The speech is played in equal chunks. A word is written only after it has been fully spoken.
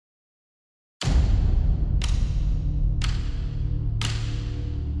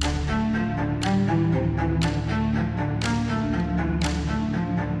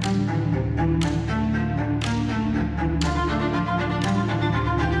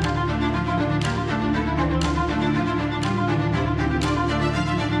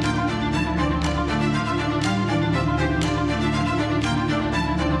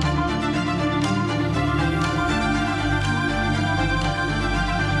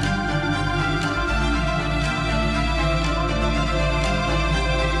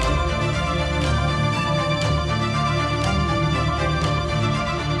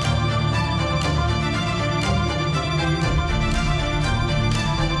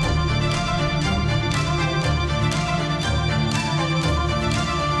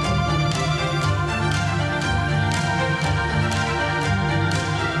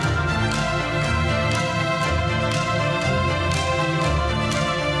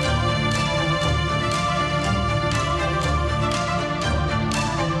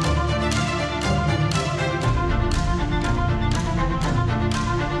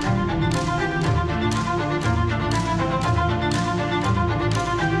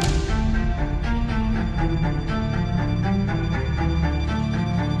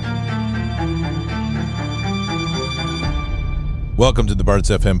Welcome to the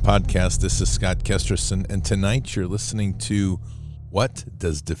Bards FM podcast. This is Scott Kesterson, and tonight you're listening to What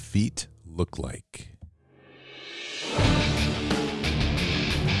Does Defeat Look Like?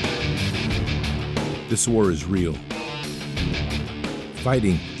 This war is real.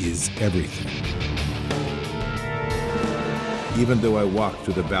 Fighting is everything. Even though I walk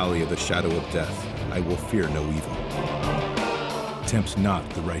through the valley of the shadow of death, I will fear no evil. Tempt not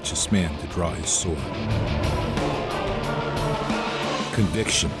the righteous man to draw his sword.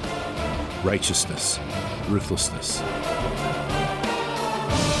 Conviction, righteousness, ruthlessness.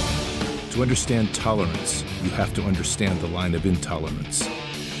 To understand tolerance, you have to understand the line of intolerance.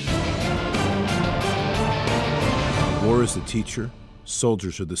 War is the teacher,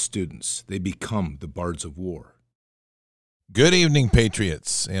 soldiers are the students. They become the bards of war. Good evening,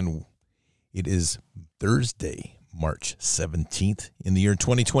 Patriots, and it is Thursday, March 17th in the year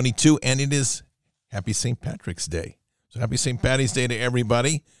 2022, and it is Happy St. Patrick's Day. So happy St. Patty's Day to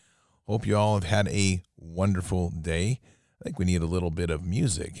everybody. Hope you all have had a wonderful day. I think we need a little bit of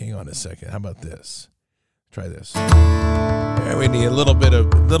music. Hang on a second. How about this? Try this. Yeah, we need a little bit of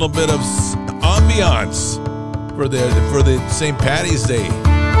ambiance for the St. Patty's Day. We're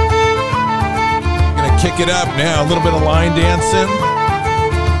gonna kick it up now. A little bit of line dancing.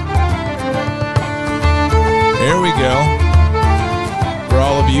 There we go. For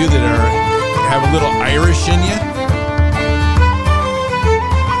all of you that have a little Irish in you.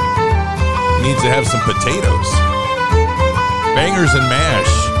 Needs to have some potatoes, bangers and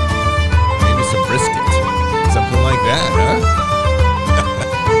mash, maybe some brisket, something like that,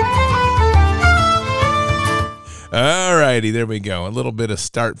 huh? All righty, there we go. A little bit of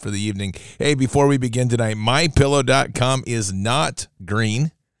start for the evening. Hey, before we begin tonight, MyPillow.com is not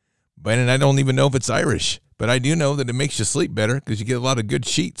green, and I don't even know if it's Irish, but I do know that it makes you sleep better because you get a lot of good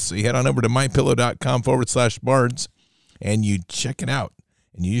sheets. So you head on over to MyPillow.com/bards and you check it out.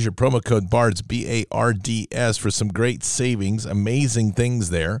 And you use your promo code BARDS, B-A-R-D-S, for some great savings, amazing things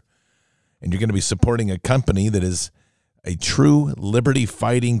there. And you're going to be supporting a company that is a true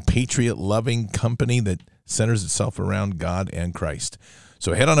liberty-fighting, patriot-loving company that centers itself around God and Christ.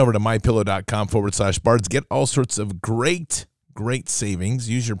 So head on over to MyPillow.com/bards. Get all sorts of great savings.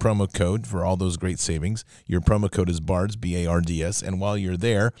 Use your promo code for all those great savings. Your promo code is BARDS, B-A-R-D-S. And while you're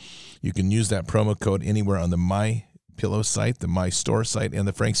there, you can use that promo code anywhere on the MyPillow site, the My Store site, and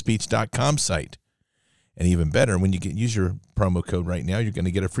the FrankSpeech.com site. And even better, when you use your promo code right now, you're going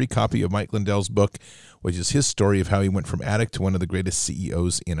to get a free copy of Mike Lindell's book, which is his story of how he went from addict to one of the greatest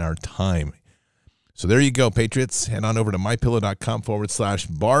CEOs in our time. So there you go, Patriots. Head on over to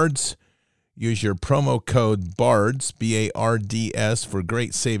MyPillow.com/bards. Use your promo code BARDS, B-A-R-D-S, for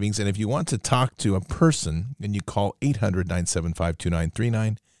great savings. And if you want to talk to a person, then you call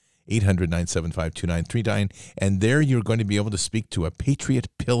 800-975-2939. 800-975-2939, and there you're going to be able to speak to a Patriot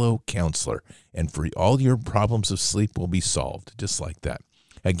Pillow counselor, and for all your problems of sleep will be solved, just like that.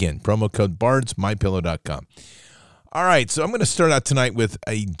 Again, promo code BARDS, MyPillow.com. All right, so I'm going to start out tonight with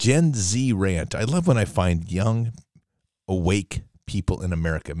a Gen Z rant. I love when I find young, awake people in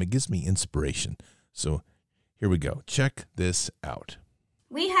America. It gives me inspiration. So here we go. Check this out.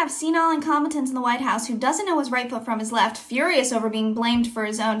 We have senile incompetence in the White House who doesn't know his right foot from his left, furious over being blamed for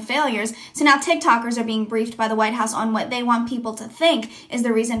his own failures. So now TikTokers are being briefed by the White House on what they want people to think is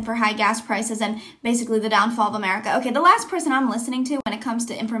the reason for high gas prices and basically the downfall of America. Okay, the last person I'm listening to when it comes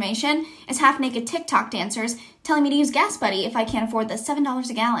to information is half-naked TikTok dancers telling me to use Gas Buddy if I can't afford the $7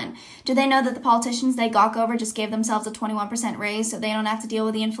 a gallon. Do they know that the politicians they gawk over just gave themselves a 21% raise so they don't have to deal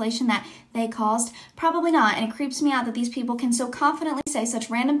with the inflation that they caused? Probably not, and it creeps me out that these people can so confidently say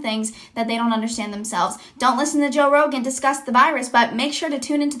such random things that they don't understand themselves. Don't listen to Joe Rogan discuss the virus, but make sure to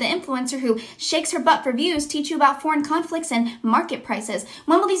tune into the influencer who shakes her butt for views, teach you about foreign conflicts and market prices.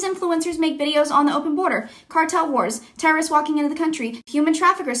 When will these influencers make videos on the open border, cartel wars, terrorists walking into the country, human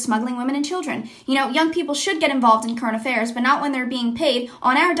traffickers smuggling women and children? You know, young people should get involved in current affairs, but not when they're being paid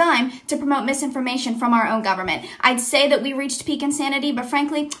on our dime to promote misinformation from our own government. I'd say that we reached peak insanity, but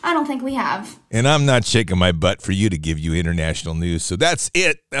frankly, I don't think we have. And I'm not shaking my butt for you to give you international news. So that's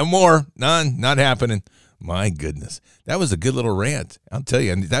it. No more. None. Not happening. My goodness. That was a good little rant. I'll tell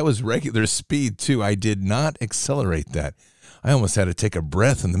you. And that was regular speed, too. I did not accelerate that. I almost had to take a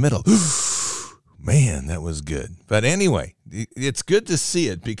breath in the middle. Man, that was good. But anyway, it's good to see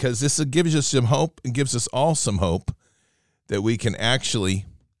it because this gives us some hope and gives us all some hope that we can actually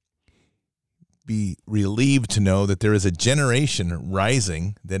be relieved to know that there is a generation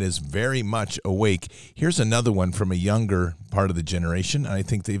rising that is very much awake. Here's another one from a younger part of the generation. I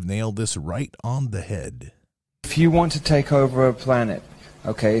think they've nailed this right on the head. If you want to take over a planet,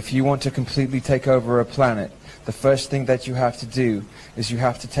 okay, if you want to completely take over a planet, the first thing that you have to do is you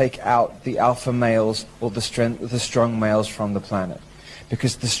have to take out the alpha males or the strong males from the planet.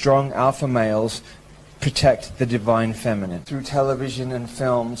 Because the strong alpha males protect the divine feminine. Through television and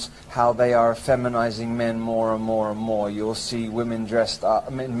films, how they are feminizing men more and more and more. You'll see men dressed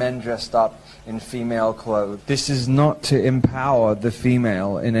up in female clothes. This is not to empower the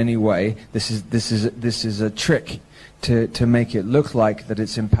female in any way. This is a trick to make it look like that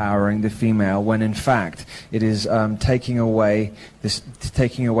it's empowering the female, when in fact it is taking away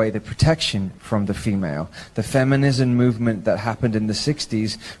the protection from the female. The feminism movement that happened in the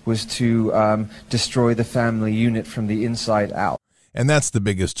 60s was to destroy the family unit from the inside out. And that's the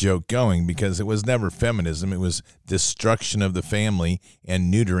biggest joke going, because it was never feminism. It was destruction of the family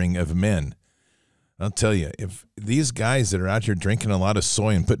and neutering of men. I'll tell you, if these guys that are out here drinking a lot of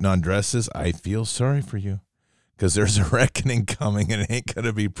soy and putting on dresses, I feel sorry for you. Because there's a reckoning coming and it ain't going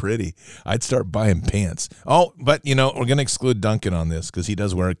to be pretty. I'd start buying pants. Oh, but, we're going to exclude Duncan on this because he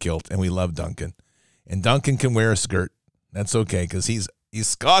does wear a kilt, and we love Duncan. And Duncan can wear a skirt. That's okay, because he's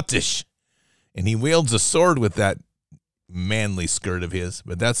Scottish. And he wields a sword with that manly skirt of his,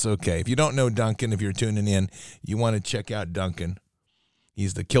 but that's okay. If you don't know Duncan, if you're tuning in, you want to check out Duncan.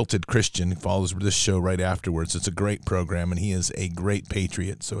 He's the Kilted Christian. He follows this show right afterwards. It's a great program, and he is a great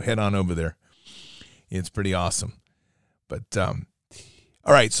patriot. So head on over there. It's pretty awesome. But, all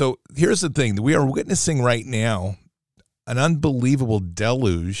right, so here's the thing. We are witnessing right now an unbelievable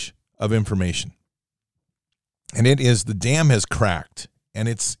deluge of information. And it is, the dam has cracked, and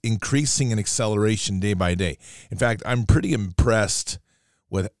it's increasing in acceleration day by day. In fact, I'm pretty impressed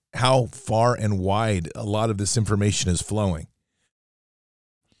with how far and wide a lot of this information is flowing,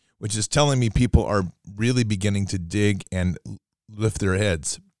 which is telling me people are really beginning to dig and lift their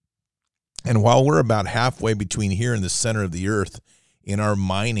heads. And while we're about halfway between here and the center of the earth in our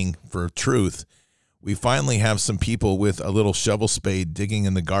mining for truth, we finally have some people with a little shovel spade digging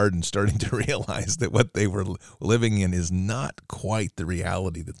in the garden starting to realize that what they were living in is not quite the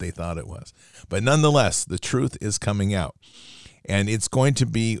reality that they thought it was. But nonetheless, the truth is coming out. And it's going to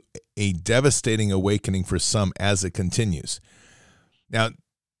be a devastating awakening for some as it continues. Now,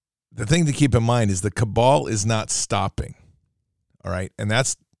 the thing to keep in mind is the cabal is not stopping. All right. And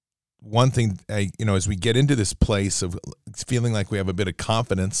that's one thing, as we get into this place of feeling like we have a bit of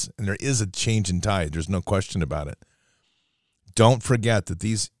confidence, and there is a change in tide, there's no question about it. Don't forget that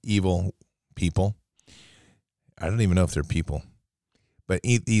these evil people, I don't even know if they're people, but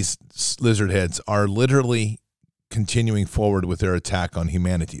these lizard heads are literally continuing forward with their attack on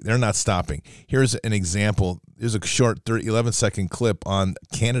humanity. They're not stopping. Here's an example. There's a short 11-second clip on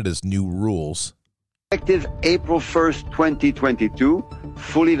Canada's new rules. Effective April 1st, 2022,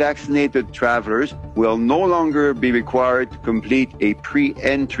 fully vaccinated travelers will no longer be required to complete a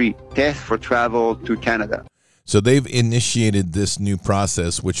pre-entry test for travel to Canada. So they've initiated this new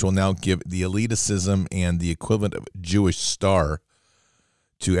process, which will now give the elitism and the equivalent of Jewish star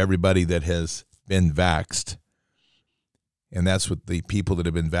to everybody that has been vaxxed. And that's what the people that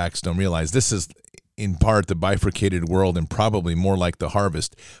have been vaxxed don't realize. This is in part the bifurcated world and probably more like the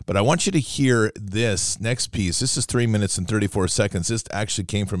harvest. But I want you to hear this next piece. This is 3 minutes and 34 seconds. This actually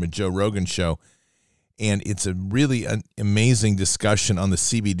came from a Joe Rogan show. And it's a really amazing discussion on the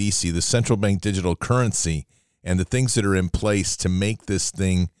CBDC, the central bank digital currency, and the things that are in place to make this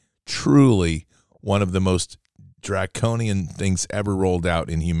thing truly one of the most draconian things ever rolled out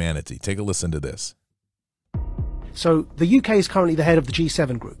in humanity. Take a listen to this. So the UK is currently the head of the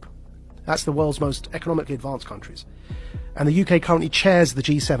G7 group. That's the world's most economically advanced countries. And the UK currently chairs the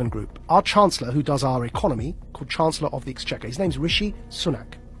G7 group. Our Chancellor, who does our economy, called Chancellor of the Exchequer, his name's Rishi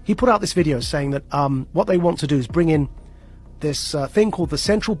Sunak. He put out this video saying that what they want to do is bring in this thing called the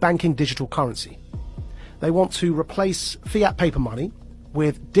central banking digital currency. They want to replace fiat paper money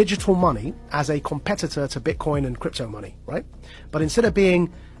with digital money as a competitor to Bitcoin and crypto money, right? But instead of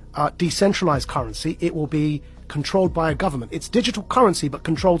being decentralized currency, it will be controlled by a government. It's digital currency, but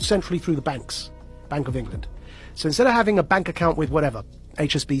controlled centrally through the banks, Bank of England. So instead of having a bank account with whatever,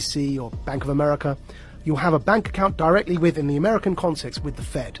 HSBC or Bank of America, you'll have a bank account directly with, in the American context, with the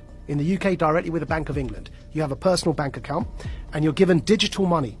Fed. In the UK, directly with the Bank of England. You have a personal bank account, and you're given digital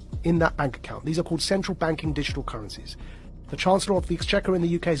money in that bank account. These are called central banking digital currencies. The Chancellor of the Exchequer in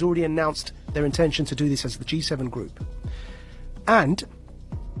the UK has already announced their intention to do this as the G7 group. And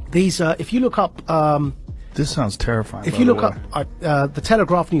these, if you look up... this sounds terrifying. If you look up the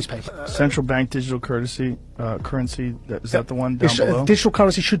Telegraph newspaper, central bank digital currency, is that the one down below? Digital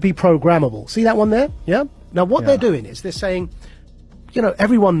currency should be programmable. See that one there? Yeah. Now what they're doing is they're saying,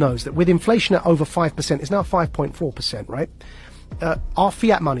 everyone knows that with inflation at over 5%, it's now 5.4%, right? our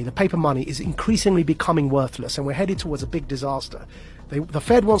fiat money, the paper money, is increasingly becoming worthless, and we're headed towards a big disaster. The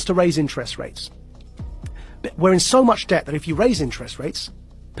Fed wants to raise interest rates. But we're in so much debt that if you raise interest rates,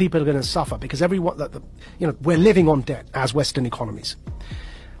 people are going to suffer, because we're living on debt as Western economies.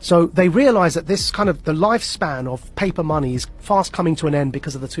 So they realize that this kind of the lifespan of paper money is fast coming to an end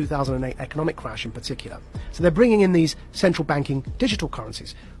because of the 2008 economic crash in particular. So they're bringing in these central banking digital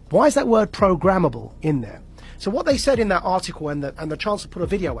currencies. Why is that word programmable in there? So what they said in that article, and the Chancellor put a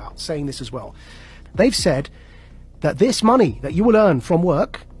video out saying this as well, they've said that this money that you will earn from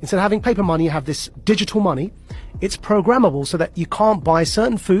work, instead of having paper money, you have this digital money. It's programmable so that you can't buy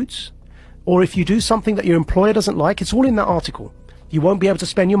certain foods, or if you do something that your employer doesn't like, it's all in that article. You won't be able to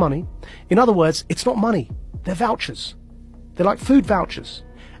spend your money. In other words, it's not money. They're vouchers. They're like food vouchers.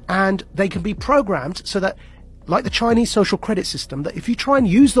 And they can be programmed so that, like the Chinese social credit system, that if you try and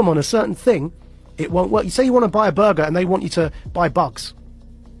use them on a certain thing, it won't work. You say you want to buy a burger and they want you to buy bugs,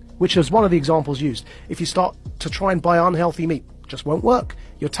 which is one of the examples used. If you start to try and buy unhealthy meat, it just won't work.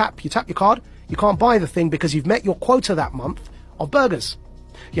 You tap your card, you can't buy the thing because you've met your quota that month of burgers.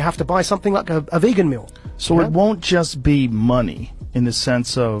 You have to buy something like a vegan meal. So it won't just be money in the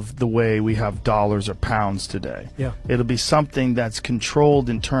sense of the way we have dollars or pounds today. Yeah. It'll be something that's controlled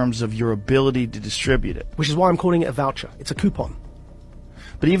in terms of your ability to distribute it. Which is why I'm calling it a voucher. It's a coupon.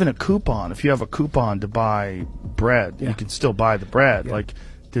 But even a coupon, if you have a coupon to buy bread, you can still buy the bread. Yeah. Like,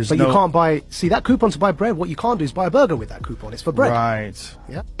 there's But you can't buy, that coupon to buy bread, what you can't do is buy a burger with that coupon. It's for bread. Right.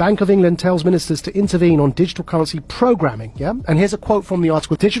 Yeah. Bank of England tells ministers to intervene on digital currency programming. Yeah. And here's a quote from the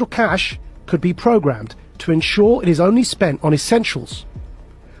article. Digital cash could be programmed to ensure it is only spent on essentials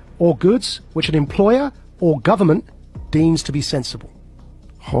or goods which an employer or government deems to be sensible.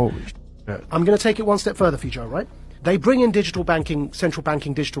 Holy shit. I'm going to take it one step further for you, Joe, right? They bring in digital banking, central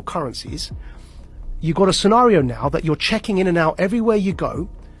banking digital currencies. You've got a scenario now that you're checking in and out everywhere you go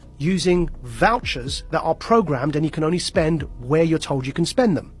using vouchers that are programmed, and you can only spend where you're told you can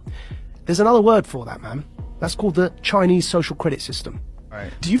spend them. There's another word for that, man. That's called the Chinese social credit system.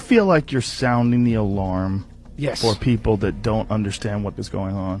 Right. Do you feel like you're sounding the alarm Yes. for people that don't understand what is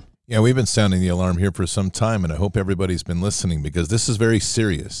going on? Yeah, we've been sounding the alarm here for some time, and I hope everybody's been listening, because this is very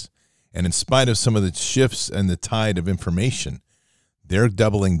serious. And in spite of some of the shifts and the tide of information, they're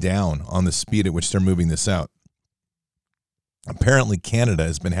doubling down on the speed at which they're moving this out. Apparently, Canada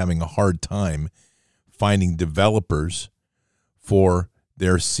has been having a hard time finding developers for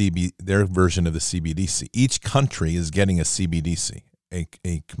their version of the CBDC. Each country is getting a CBDC,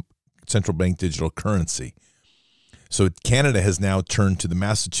 a central bank digital currency. So Canada has now turned to the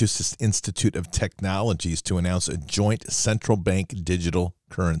Massachusetts Institute of Technologies to announce a joint central bank digital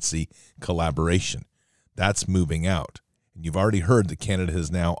currency collaboration. That's moving out. And you've already heard that Canada has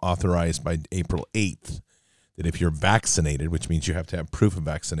now authorized by April 8th that if you're vaccinated, which means you have to have proof of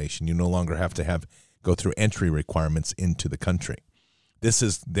vaccination, you no longer have to go through entry requirements into the country. This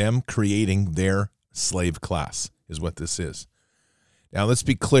is them creating their slave class, is what this is. Now, let's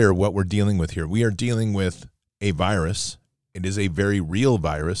be clear what we're dealing with here. We are dealing with a virus. It is a very real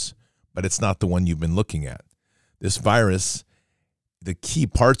virus, but it's not the one you've been looking at. This virus, the key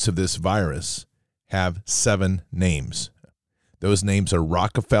parts of this virus have 7 names. Those names are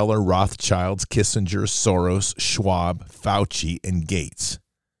Rockefeller, Rothschilds, Kissinger, Soros, Schwab, Fauci, and Gates.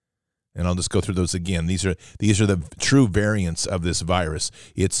 And I'll just go through those again. These are the true variants of this virus.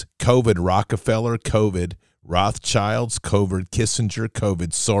 It's COVID Rockefeller, COVID Rothschilds, COVID Kissinger, COVID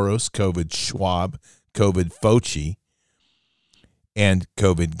Soros, COVID Schwab, COVID Fauci, and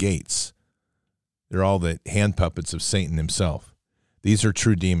COVID Gates. They're all the hand puppets of Satan himself. These are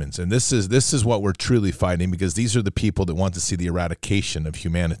true demons, and this is what we're truly fighting, because these are the people that want to see the eradication of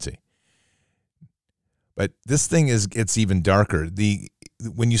humanity. But this thing it's even darker.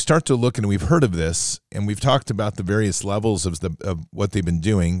 When you start to look, and we've heard of this, and we've talked about the various levels of what they've been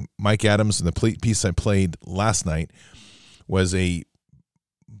doing. Mike Adams, and the piece I played last night was a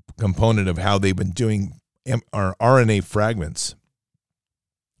component of how they've been doing our RNA fragments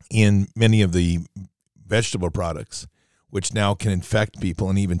in many of the vegetable products, which now can infect people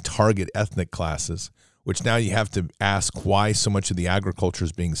and even target ethnic classes, which now you have to ask why so much of the agriculture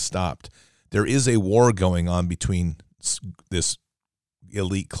is being stopped. There is a war going on between this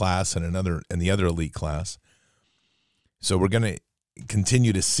elite class and the other elite class. So we're going to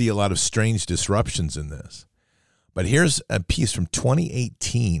continue to see a lot of strange disruptions in this. But here's a piece from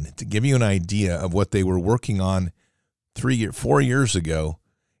 2018 to give you an idea of what they were working on 4 years ago,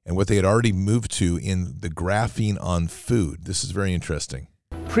 and what they had already moved to in the graphene on food. This is very interesting.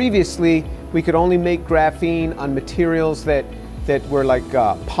 Previously, we could only make graphene on materials that that were like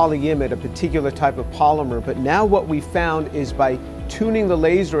polyimide, a particular type of polymer. But now what we found is by tuning the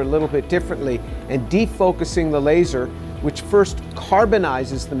laser a little bit differently and defocusing the laser, which first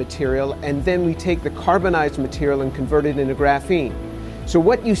carbonizes the material, and then we take the carbonized material and convert it into graphene. So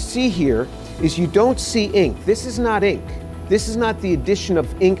what you see here is you don't see ink. This is not ink. This is not the addition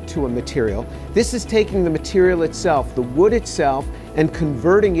of ink to a material. This is taking the material itself, the wood itself, and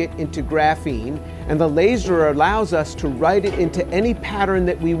converting it into graphene, and the laser allows us to write it into any pattern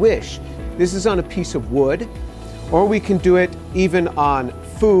that we wish. This is on a piece of wood, or we can do it even on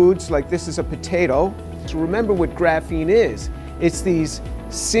foods, like this is a potato. So remember what graphene is. It's these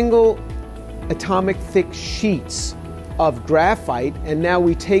single atomic thick sheets of graphite, and now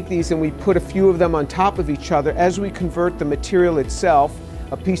we take these and we put a few of them on top of each other as we convert the material itself,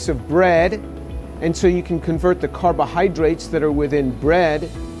 a piece of bread, and so you can convert the carbohydrates that are within bread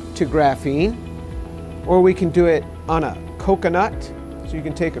to graphene, or we can do it on a coconut, so you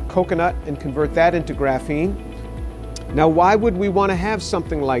can take a coconut and convert that into graphene. Now, why would we want to have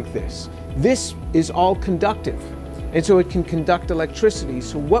something like this? This is all conductive, and so it can conduct electricity.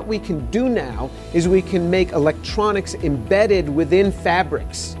 So what we can do now is we can make electronics embedded within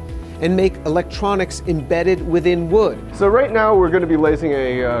fabrics and make electronics embedded within wood. So right now we're going to be lasing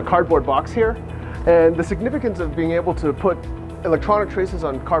a cardboard box here, and the significance of being able to put electronic traces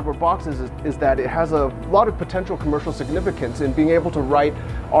on cardboard boxes is that it has a lot of potential commercial significance in being able to write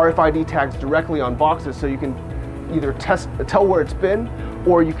RFID tags directly on boxes, so you can either tell where it's been,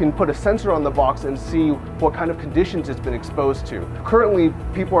 or you can put a sensor on the box and see what kind of conditions it's been exposed to. Currently,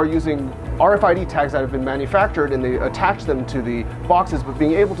 people are using RFID tags that have been manufactured and they attach them to the boxes, but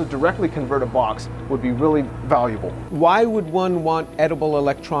being able to directly convert a box would be really valuable. Why would one want edible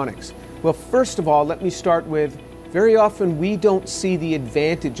electronics? Well, first of all, let me start with, very often we don't see the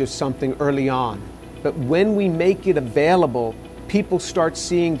advantage of something early on, but when we make it available, people start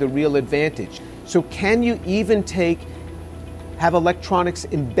seeing the real advantage. So can you even have electronics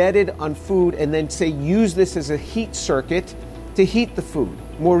embedded on food and then say use this as a heat circuit to heat the food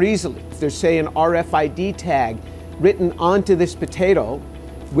more easily? If there's, say, an RFID tag written onto this potato,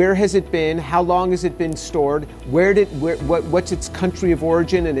 where has it been, how long has it been stored, what's its country of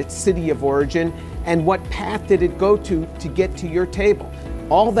origin and its city of origin, and what path did it go to get to your table?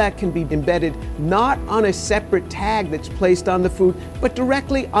 All that can be embedded not on a separate tag that's placed on the food, but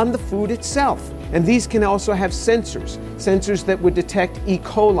directly on the food itself. And these can also have sensors that would detect E.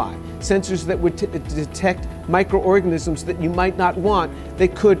 coli, sensors that would detect microorganisms that you might not want,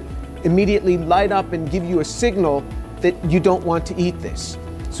 that could immediately light up and give you a signal that you don't want to eat this.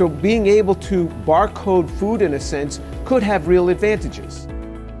 So being able to barcode food, in a sense, could have real advantages.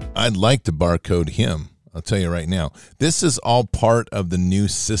 I'd like to barcode him. I'll tell you right now, this is all part of the new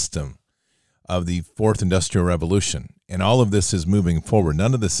system of the fourth industrial revolution. And all of this is moving forward.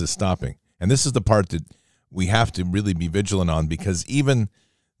 None of this is stopping. And this is the part that we have to really be vigilant on, because even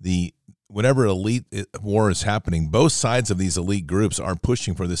whatever elite war is happening, both sides of these elite groups are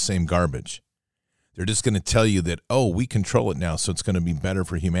pushing for the same garbage. They're just going to tell you that, oh, we control it now, so it's going to be better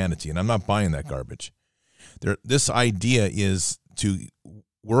for humanity. And I'm not buying that garbage. This idea is to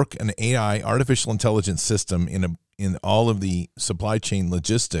work an AI, artificial intelligence system in all of the supply chain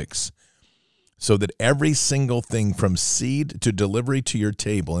logistics, so that every single thing from seed to delivery to your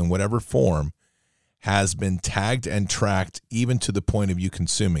table in whatever form has been tagged and tracked, even to the point of you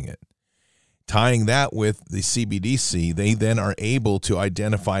consuming it. Tying that with the CBDC, they then are able to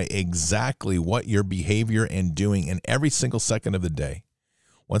identify exactly what your behavior and doing in every single second of the day.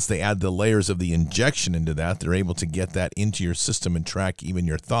 Once they add the layers of the injection into that, they're able to get that into your system and track even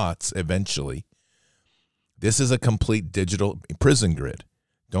your thoughts eventually. This is a complete digital prison grid.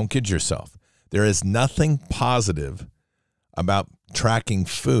 Don't kid yourself. There is nothing positive about tracking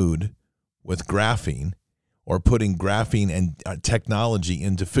food with graphene or putting graphene and technology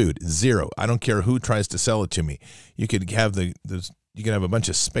into food. Zero. I don't care who tries to sell it to me. You could have a bunch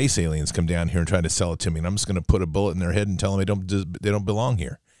of space aliens come down here and try to sell it to me, and I'm just going to put a bullet in their head and tell them they don't belong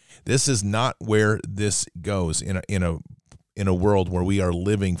here. This is not where this goes in a world where we are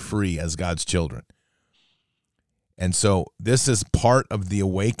living free as God's children. And so this is part of the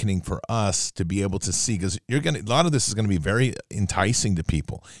awakening for us to be able to see, because a lot of this is going to be very enticing to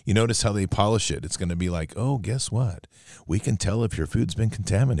people. You notice how they polish it. It's going to be like, oh, guess what? We can tell if your food's been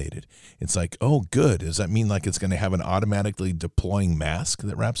contaminated. It's like, oh, good. Does that mean like it's going to have an automatically deploying mask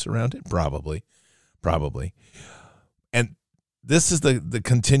that wraps around it? Probably. And this is the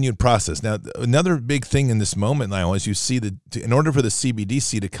continued process. Now, another big thing in this moment now is you see that in order for the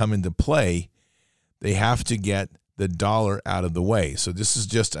CBDC to come into play, they have to get the dollar out of the way. So this is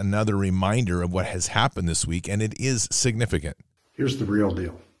just another reminder of what has happened this week, and it is significant. Here's the real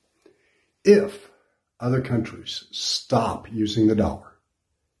deal. If other countries stop using the dollar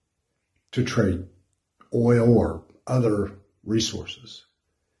to trade oil or other resources,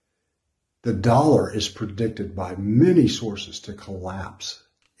 the dollar is predicted by many sources to collapse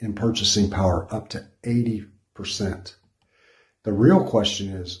in purchasing power up to 80%. The real question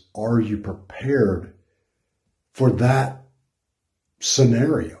is, are you prepared for that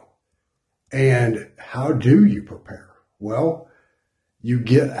scenario? And how do you prepare? Well, you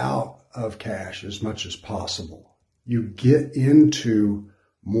get out of cash as much as possible. You get into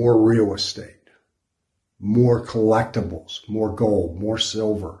more real estate, more collectibles, more gold, more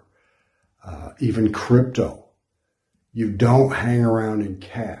silver, even crypto. You don't hang around in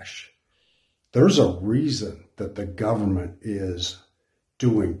cash. There's a reason that the government is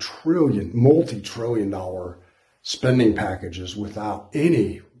doing multi-trillion dollar spending packages without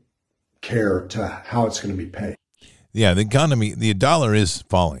any care to how it's going to be paid. Yeah, the economy, the dollar is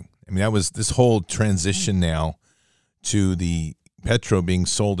falling. I mean, that was this whole transition now to the petro being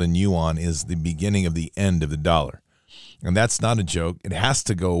sold in yuan is the beginning of the end of the dollar. And that's not a joke. It has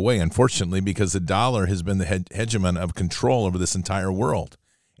to go away, unfortunately, because the dollar has been the hegemon of control over this entire world.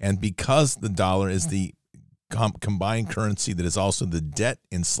 And because the dollar is the combined currency that is also the debt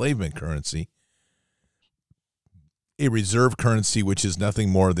enslavement currency, a reserve currency, which is nothing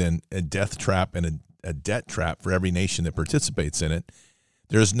more than a death trap and a debt trap for every nation that participates in it,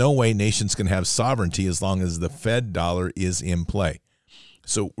 there's no way nations can have sovereignty as long as the Fed dollar is in play.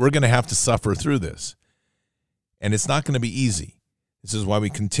 So we're going to have to suffer through this. And it's not going to be easy. This is why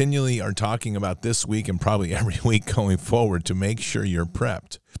we continually are talking about this week and probably every week going forward to make sure you're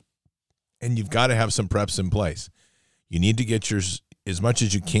prepped. And you've got to have some preps in place. You need to get yours as much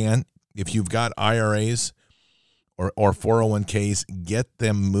as you can. If you've got IRAs or 401ks, get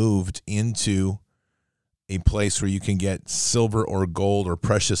them moved into a place where you can get silver or gold or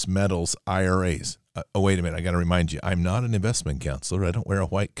precious metals IRAs. Wait a minute. I got to remind you, I'm not an investment counselor. I don't wear a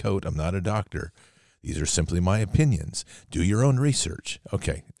white coat. I'm not a doctor. These are simply my opinions. Do your own research.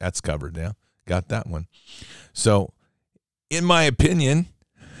 Okay, that's covered now. Got that one. So, in my opinion,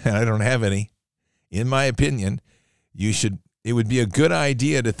 and I don't have any, in my opinion, it would be a good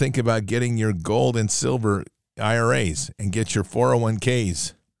idea to think about getting your gold and silver IRAs and get your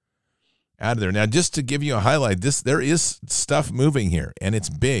 401ks out of there. Now, just to give you a highlight, there is stuff moving here, and it's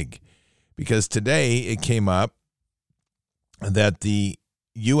big, because today it came up that the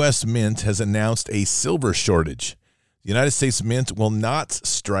U.S. Mint has announced a silver shortage. The United States Mint will not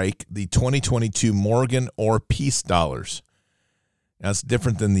strike the 2022 Morgan or Peace dollars. Now, it's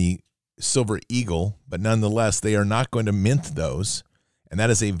different than the Silver Eagle, but nonetheless, they are not going to mint those, and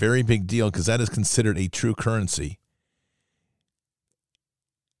that is a very big deal because that is considered a true currency.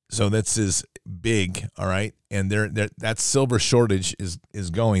 So this is big, all right? And that silver shortage is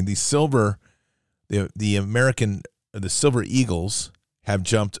going. The silver, the Silver Eagles have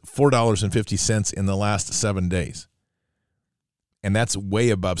jumped $4.50 in the last 7 days. And that's way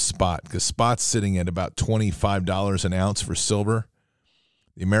above spot, because spot's sitting at about $25 an ounce for silver.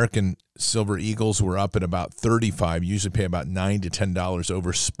 The American Silver Eagles were up at about $35, usually pay about $9 to $10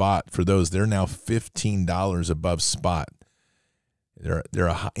 over spot for those. They're now $15 above spot.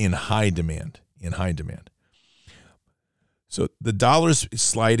 They're in high demand, So the dollar's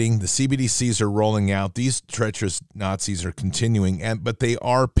sliding, the CBDCs are rolling out. These treacherous Nazis are continuing, but they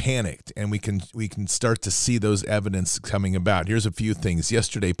are panicked, and we can start to see those evidence coming about. Here's a few things.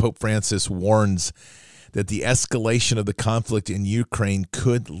 Yesterday, Pope Francis warns that the escalation of the conflict in Ukraine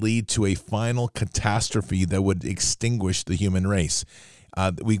could lead to a final catastrophe that would extinguish the human race.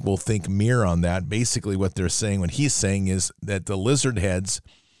 We will think mirror on that. Basically, what they're saying, what he's saying, is that the lizard heads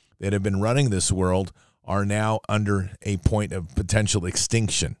that have been running this world are now under a point of potential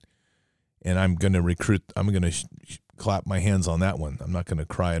extinction. And I'm going to clap my hands on that one. I'm not going to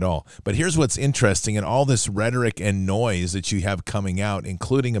cry at all. But here's what's interesting in all this rhetoric and noise that you have coming out,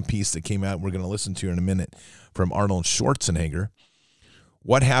 including a piece that came out we're going to listen to in a minute from Arnold Schwarzenegger.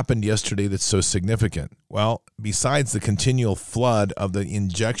 What happened yesterday that's so significant? Well, besides the continual flood of the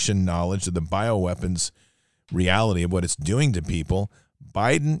injection knowledge of the bioweapons reality of what it's doing to people,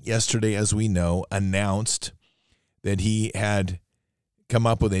 Biden yesterday, as we know, announced that he had come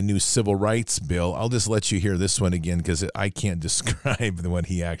up with a new civil rights bill. I'll just let you hear this one again because I can't describe what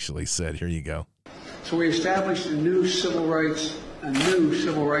he actually said. Here you go. So we established a new civil rights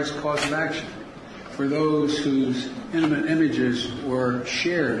cause of action for those whose intimate images were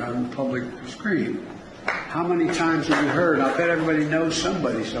shared on the public screen. How many times have you heard, I bet everybody knows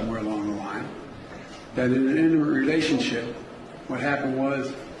somebody somewhere along the line, that in an intimate relationship, what happened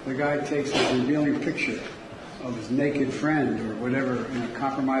was the guy takes a revealing picture of his naked friend or whatever in a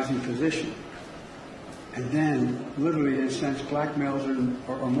compromising position, and then literally, in a sense, blackmails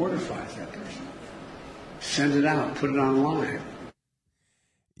or mortifies that person. Sends it out, put it online.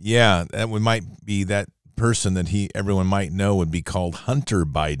 Yeah, that might be that person that everyone might know would be called Hunter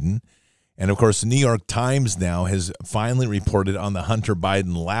Biden. And, of course, the New York Times now has finally reported on the Hunter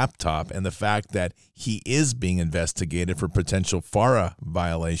Biden laptop and the fact that he is being investigated for potential FARA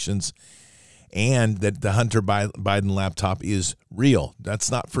violations and that the Hunter Biden laptop is real.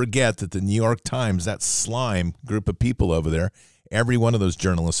 Let's not forget that the New York Times, that slime group of people over there, every one of those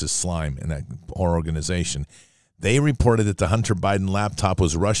journalists is slime in that organization. They reported that the Hunter Biden laptop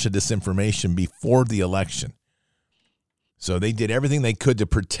was Russia disinformation before the election. So they did everything they could to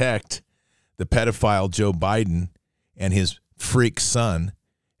protect the pedophile Joe Biden and his freak son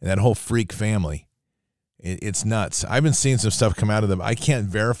and that whole freak family. It's nuts. I've been seeing some stuff come out of them. I can't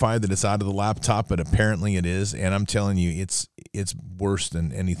verify that it's out of the laptop, but apparently it is. And I'm telling you, it's worse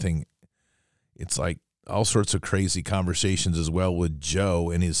than anything. It's like all sorts of crazy conversations as well with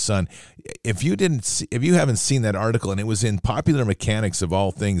Joe and his son. If you haven't seen that article, and it was in Popular Mechanics of all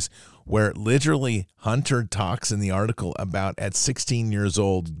things, where literally Hunter talks in the article about at 16 years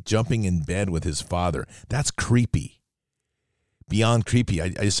old jumping in bed with his father. That's creepy. Beyond creepy.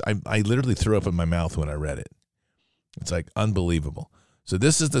 I literally threw up in my mouth when I read it. It's like unbelievable. So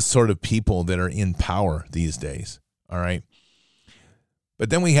this is the sort of people that are in power these days. All right. But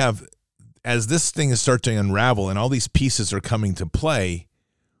then we have, as this thing is starting to unravel and all these pieces are coming to play,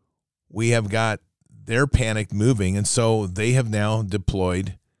 we have got their panic moving. And so they have now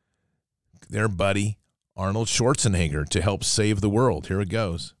deployed their buddy Arnold Schwarzenegger to help save the world. Here it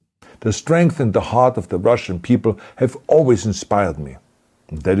goes. The strength and the heart of the Russian people have always inspired me.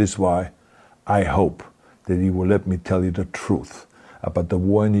 And that is why I hope that you will let me tell you the truth about the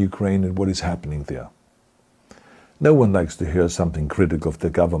war in Ukraine and what is happening there. No one likes to hear something critical of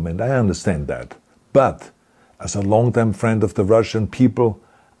the government. I understand that. But as a longtime friend of the Russian people,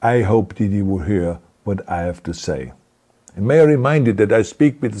 I hope that you will hear what I have to say. And may I remind you that I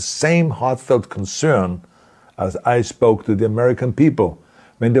speak with the same heartfelt concern as I spoke to the American people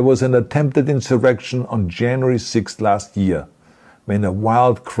when there was an attempted insurrection on January 6th last year, when a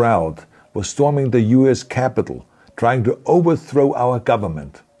wild crowd was storming the U.S. Capitol, trying to overthrow our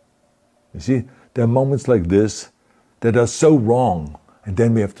government. You see, there are moments like this that are so wrong, and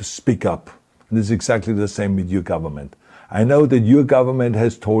then we have to speak up. And this is exactly the same with your government. I know that your government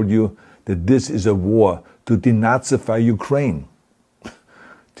has told you that this is a war to denazify Ukraine.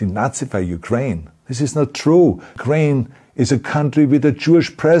 Denazify Ukraine? This is not true. Ukraine is a country with a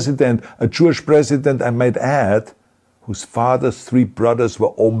Jewish president, I might add, whose father's 3 brothers were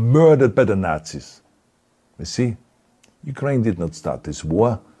all murdered by the Nazis. You see, Ukraine did not start this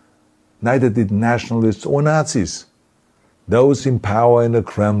war. Neither did nationalists or Nazis. Those in power in the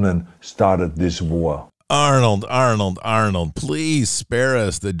Kremlin started this war. Arnold, please spare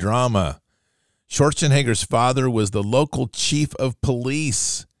us the drama. Schwarzenegger's father was the local chief of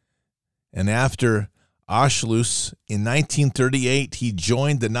police. And after Anschluss in 1938, he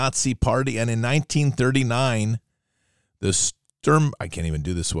joined the Nazi Party, and in 1939, the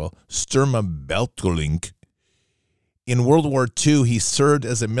Sturmbevölkerung. In World War II, he served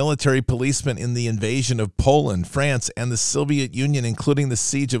as a military policeman in the invasion of Poland, France, and the Soviet Union, including the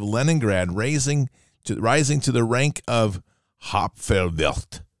siege of Leningrad, rising to the rank of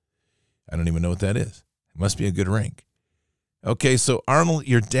Hauptfeldwebel. I don't even know what that is. It must be a good rank. Okay, so Arnold,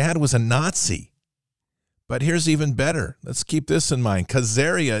 your dad was a Nazi. But here's even better. Let's keep this in mind.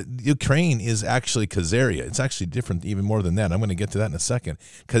 Khazaria, Ukraine is actually Khazaria. It's actually different, even more than that. I'm going to get to that in a second.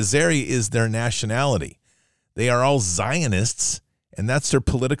 Khazaria is their nationality. They are all Zionists, and that's their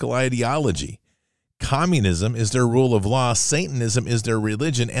political ideology. Communism is their rule of law. Satanism is their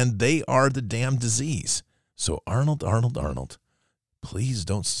religion, and they are the damn disease. So Arnold, please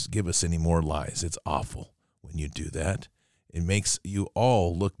don't give us any more lies. It's awful when you do that. It makes you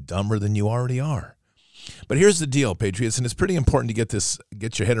all look dumber than you already are. But here's the deal, Patriots, and it's pretty important to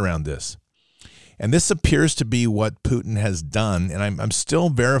get your head around this. And this appears to be what Putin has done, and I'm still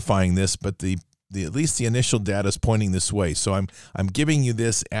verifying this, but at least the initial data is pointing this way. So I'm giving you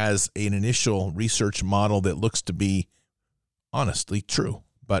this as an initial research model that looks to be honestly true,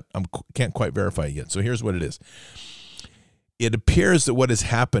 but I can't quite verify it yet. So here's what it is. It appears that what has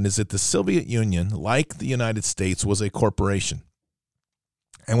happened is that the Soviet Union, like the United States, was a corporation.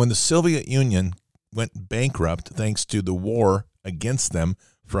 And when the Soviet Union went bankrupt thanks to the war against them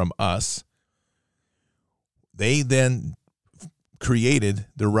from us, they then created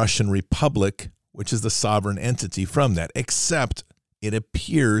the Russian Republic, which is the sovereign entity from that, except it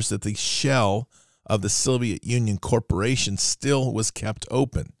appears that the shell of the Soviet Union Corporation still was kept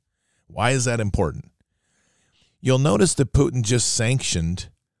open. Why is that important? You'll notice that Putin just sanctioned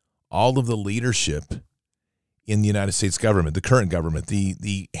all of the leadership in the United States government, the current government,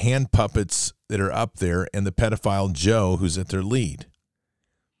 the hand puppets that are up there, and the pedophile Joe who's at their lead.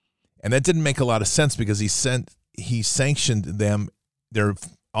 And that didn't make a lot of sense because he sanctioned them,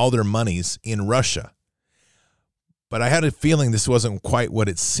 all their monies in Russia. But I had a feeling this wasn't quite what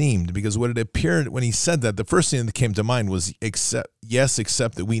it seemed, because what it appeared when he said that, the first thing that came to mind was except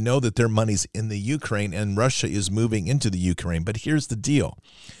that we know that their money's in the Ukraine and Russia is moving into the Ukraine. But here's the deal.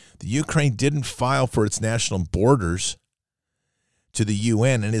 The Ukraine didn't file for its national borders to the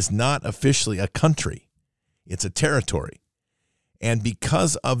UN and is not officially a country. It's a territory. And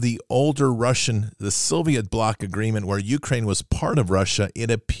because of the older the Soviet bloc agreement where Ukraine was part of Russia,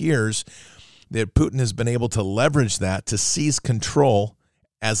 it appears that Putin has been able to leverage that to seize control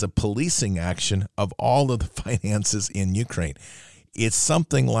as a policing action of all of the finances in Ukraine. It's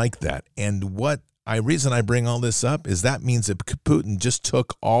something like that. And reason I bring all this up is that means that Putin just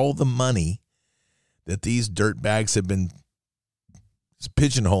took all the money that these dirtbags have been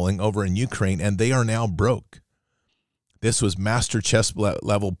pigeonholing over in Ukraine, and they are now broke. This was master chess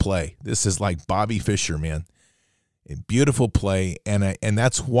level play. This is like Bobby Fischer, man. A beautiful play, and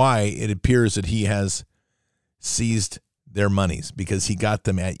that's why it appears that he has seized their monies, because he got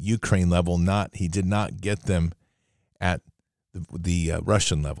them at Ukraine level. He did not get them at the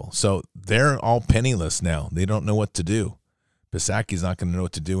Russian level. So they're all penniless now. They don't know what to do. Psaki's not going to know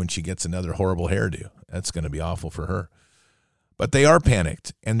what to do when she gets another horrible hairdo. That's going to be awful for her. But they are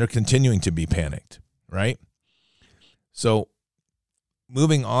panicked, and they're continuing to be panicked, right? So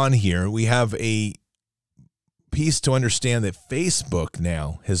moving on here, we have a piece to understand that Facebook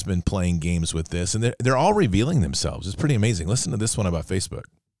now has been playing games with this, and they're all revealing themselves. It's pretty amazing. Listen to this one about Facebook.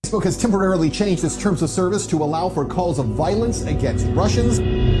 Facebook has temporarily changed its terms of service to allow for calls of violence against Russians.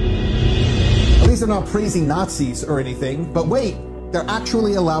 At least they're not praising Nazis or anything, but wait, they're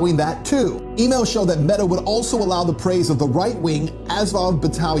actually allowing that too. Emails show that Meta would also allow the praise of the right-wing Azov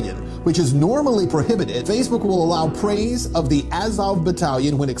Battalion, which is normally prohibited. Facebook will allow praise of the Azov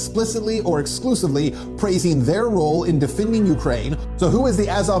Battalion when explicitly or exclusively praising their role in defending Ukraine. So who is the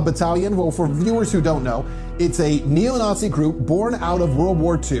Azov Battalion? Well, for viewers who don't know, it's a neo-Nazi group born out of World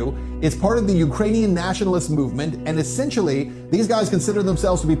War II. It's part of the Ukrainian nationalist movement, and essentially, these guys consider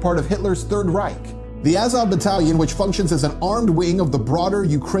themselves to be part of Hitler's Third Reich. The Azov Battalion, which functions as an armed wing of the broader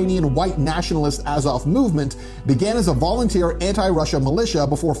Ukrainian white nationalist Azov movement, began as a volunteer anti-Russia militia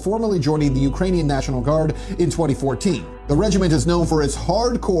before formally joining the Ukrainian National Guard in 2014. The regiment is known for its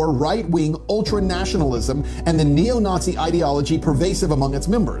hardcore right-wing ultra-nationalism and the neo-Nazi ideology pervasive among its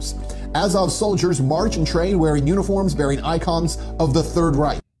members. Azov soldiers march and train wearing uniforms bearing icons of the Third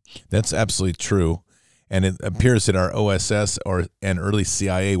Reich. That's absolutely true. And it appears that our OSS and early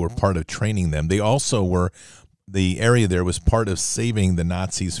CIA were part of training them. They also were, the area there was part of saving the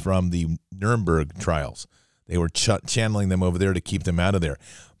Nazis from the Nuremberg trials. They were channeling them over there to keep them out of there.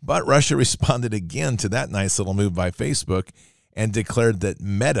 But Russia responded again to that nice little move by Facebook and declared that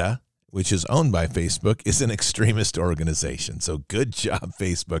Meta, which is owned by Facebook, is an extremist organization. So good job,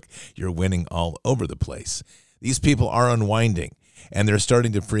 Facebook. You're winning all over the place. These people are unwinding. And they're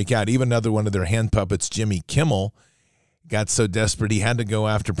starting to freak out. Even another one of their hand puppets, Jimmy Kimmel, got so desperate he had to go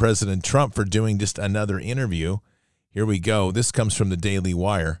after President Trump for doing just another interview. Here we go. This comes from the Daily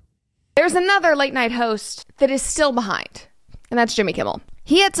Wire. There's another late night host that is still behind, and that's Jimmy Kimmel.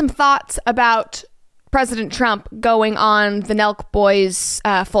 He had some thoughts about President Trump going on the Nelk Boys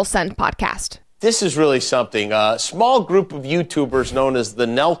Full Send podcast. This is really something. A small group of YouTubers known as the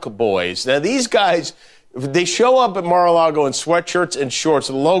Nelk Boys. Now, these guys, they show up at Mar-a-Lago in sweatshirts and shorts,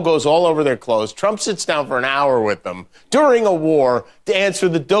 the logos all over their clothes. Trump sits down for an hour with them during a war to answer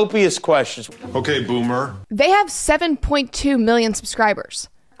the dopiest questions. Okay, boomer. They have 7.2 million subscribers.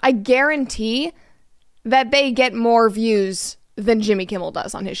 I guarantee that they get more views than Jimmy Kimmel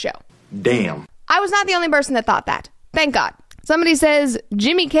does on his show. Damn. I was not the only person that thought that. Thank God. Somebody says,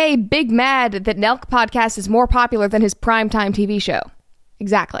 Jimmy K big mad that Nelk podcast is more popular than his primetime TV show.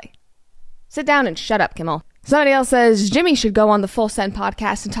 Exactly. Sit down and shut up, Kimmel. Somebody else says Jimmy should go on the Full Send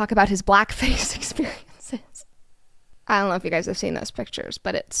podcast and talk about his blackface experiences. I don't know if you guys have seen those pictures,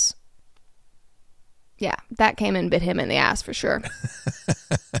 but it's... yeah, that came and bit him in the ass for sure.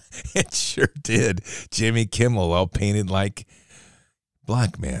 It sure did. Jimmy Kimmel all painted like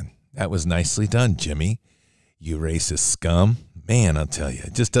black man. That was nicely done, Jimmy. You racist scum. Man, I'll tell you,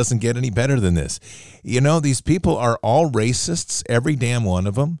 it just doesn't get any better than this. You know, these people are all racists, every damn one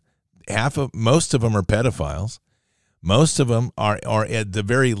of them. Most of them are pedophiles. Most of them are at the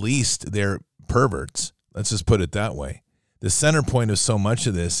very least, they're perverts. Let's just put it that way. The center point of so much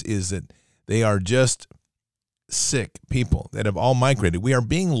of this is that they are just sick people that have all migrated. We are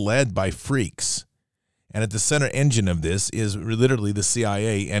being led by freaks. And at the center engine of this is literally the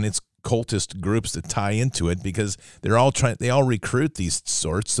CIA and its cultist groups that tie into it, because they all recruit these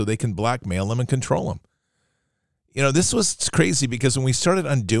sorts so they can blackmail them and control them. You know, this was crazy because when we started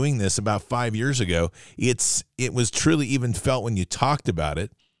undoing this about 5 years ago, it was truly even felt when you talked about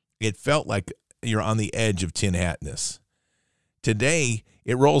it, it felt like you're on the edge of tin hatness. Today,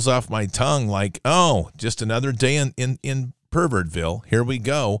 it rolls off my tongue like, oh, just another day in Pervertville. Here we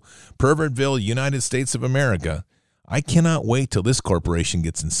go. Pervertville, United States of America. I cannot wait till this corporation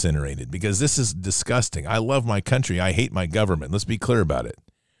gets incinerated because this is disgusting. I love my country. I hate my government. Let's be clear about it.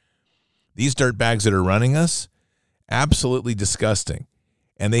 These dirtbags that are running us, absolutely disgusting.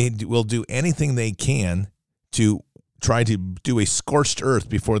 And they will do anything they can to try to do a scorched earth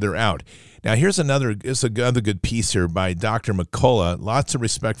before they're out. Now, here's another good piece here by Dr. McCullough. Lots of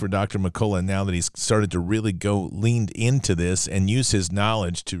respect for Dr. McCullough now that he's started to really leaned into this and use his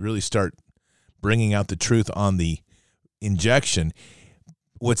knowledge to really start bringing out the truth on the injection.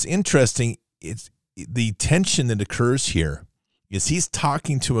 What's interesting is the tension that occurs here is he's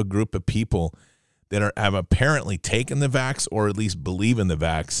talking to a group of people that have apparently taken the vax or at least believe in the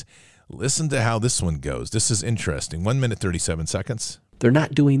vax. Listen to how this one goes. This is interesting. 1 minute, 37 seconds. They're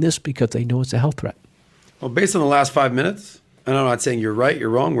not doing this because they know it's a health threat. Well, based on the last 5 minutes, and I'm not saying you're right, you're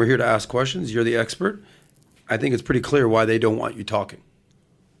wrong. We're here to ask questions. You're the expert. I think it's pretty clear why they don't want you talking.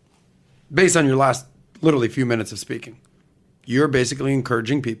 Based on your last literally few minutes of speaking, you're basically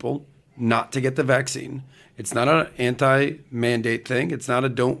encouraging people not to get the vaccine. It's not an anti-mandate thing. It's not a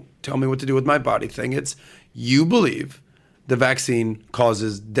don't tell me what to do with my body thing. It's you believe the vaccine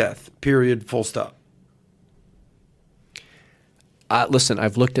causes death, period, full stop. Listen,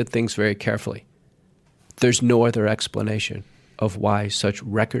 I've looked at things very carefully. There's no other explanation of why such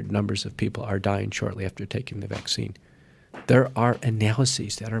record numbers of people are dying shortly after taking the vaccine. There are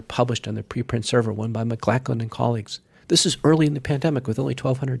analyses that are published on the preprint server, one by McLachlan and colleagues. This is early in the pandemic with only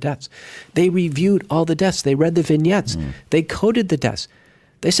 1,200 deaths. They reviewed all the deaths. They read the vignettes. They coded the deaths.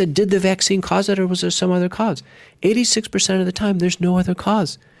 They said, did the vaccine cause it or was there some other cause? 86% of the time, there's no other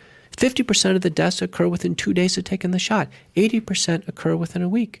cause. 50% of the deaths occur within 2 days of taking the shot. 80% occur within a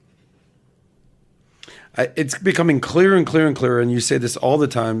week. It's becoming clearer and clearer and clearer, and you say this all the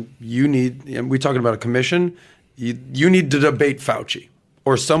time. You need, and we're talking about a commission, you need to debate Fauci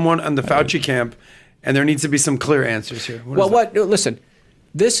or someone on the Fauci camp, and there needs to be some clear answers here. Listen,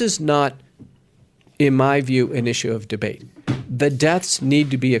 this is not, in my view, an issue of debate. The deaths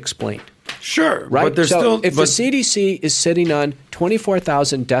need to be explained. Sure, right? But there's if the CDC is sitting on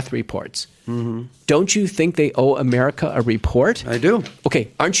 24,000 death reports, don't you think they owe America a report? I do. Okay,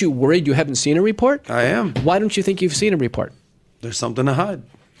 aren't you worried you haven't seen a report? I am. Why don't you think you've seen a report? There's something to hide.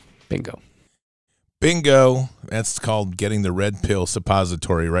 Bingo. Bingo. That's called getting the red pill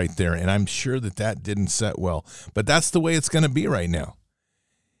suppository right there. And I'm sure that didn't set well. But that's the way it's going to be right now.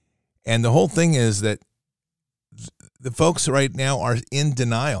 And the whole thing is that the folks right now are in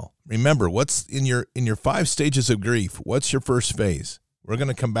denial. Remember, what's in your 5 stages of grief? What's your first phase? We're going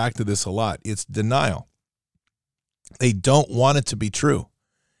to come back to this a lot. It's denial. They don't want it to be true.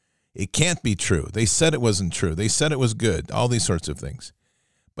 It can't be true. They said it wasn't true. They said it was good. All these sorts of things.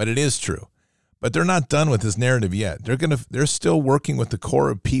 But it is true. But they're not done with this narrative yet. They're still working with the core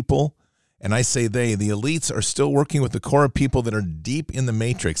of people. And I say the elites are still working with the core of people that are deep in the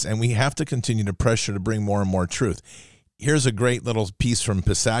matrix. And we have to continue to pressure to bring more and more truth. Here's a great little piece from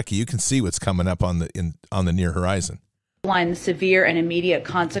Psaki. You can see what's coming up on the near horizon. The severe and immediate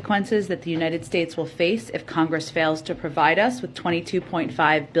consequences that the United States will face if Congress fails to provide us with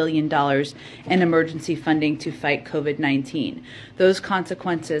 $22.5 billion in emergency funding to fight COVID-19. Those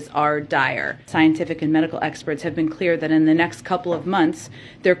consequences are dire. Scientific and medical experts have been clear that in the next couple of months,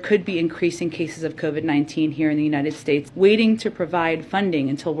 there could be increasing cases of COVID-19 here in the United States. Waiting to provide funding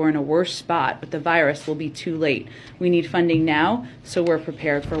until we're in a worse spot with the virus will be too late. We need funding now, so we're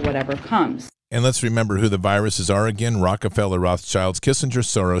prepared for whatever comes. And let's remember who the viruses are again. Rockefeller, Rothschilds, Kissinger,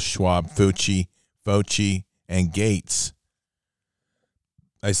 Soros, Schwab, Fauci, and Gates.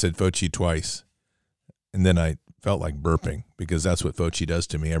 I said Fauci twice. And then I felt like burping because that's what Fauci does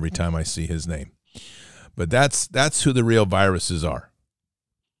to me every time I see his name. But that's who the real viruses are.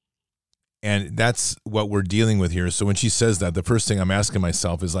 And that's what we're dealing with here. So when she says that, the first thing I'm asking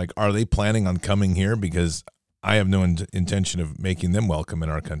myself is like, are they planning on coming here? Because I have no intention of making them welcome in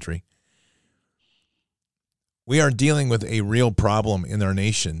our country. We are dealing with a real problem in our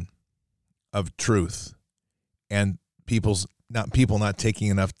nation of truth and people's people not taking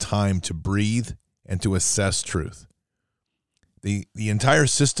enough time to breathe and to assess truth. The entire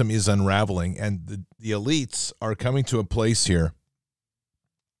system is unraveling, and the elites are coming to a place here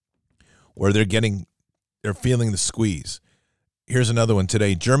where they're feeling the squeeze. Here's another one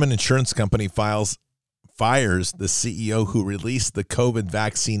today. German insurance company fires the CEO who released the COVID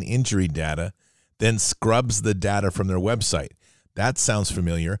vaccine injury data, then scrubs the data from their website. That sounds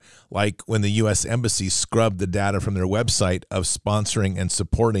familiar, like when the U.S. Embassy scrubbed the data from their website of sponsoring and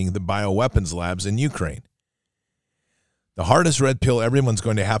supporting the bioweapons labs in Ukraine. The hardest red pill everyone's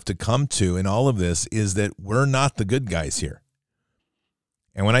going to have to come to in all of this is that we're not the good guys here.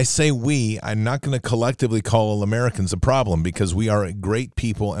 And when I say we, I'm not going to collectively call all Americans a problem, because we are a great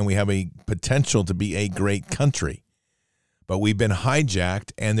people and we have a potential to be a great country. But we've been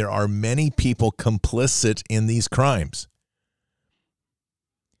hijacked, and there are many people complicit in these crimes.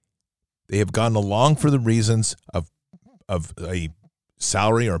 They have gone along for the reasons of a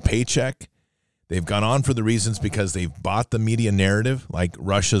salary or paycheck. They've gone on for the reasons because they've bought the media narrative, like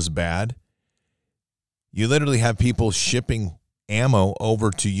Russia's bad. You literally have people shipping ammo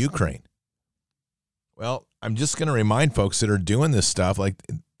over to Ukraine. Well, I'm just going to remind folks that are doing this stuff, like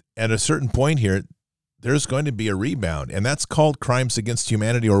at a certain point here, there's going to be a rebound, and that's called crimes against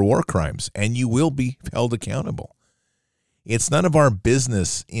humanity or war crimes, and you will be held accountable. It's none of our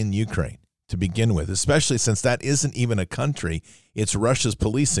business in Ukraine to begin with, especially since that isn't even a country. It's Russia's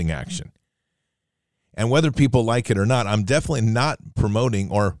policing action. And whether people like it or not, I'm definitely not promoting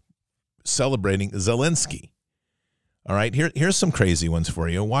or celebrating Zelensky. All right, here's some crazy ones for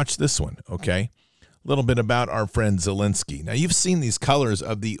you. Watch this one, okay? A little bit about our friend Zelensky. Now, you've seen these colors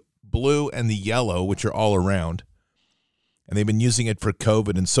of the blue and the yellow, which are all around, and they've been using it for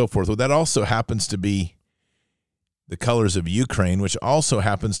COVID and so forth. Well, that also happens to be the colors of Ukraine, which also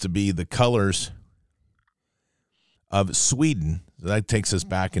happens to be the colors of Sweden. That takes us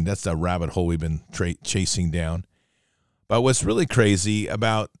back, and that's the rabbit hole we've been chasing down. But what's really crazy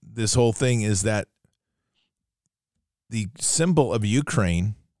about this whole thing is that the symbol of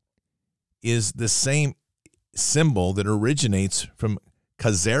Ukraine is the same symbol that originates from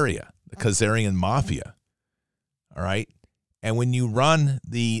Khazaria, the Khazarian mafia. All right? And when you run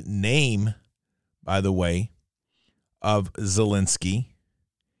the name, by the way, of Zelensky,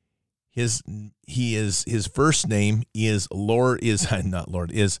 his first name is Voldemir.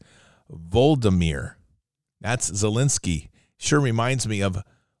 That's Zelensky. Sure reminds me of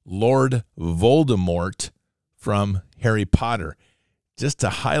Lord Voldemort from Harry Potter. Just to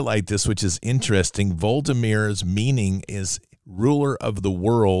highlight this, which is interesting, Voldemir's meaning is ruler of the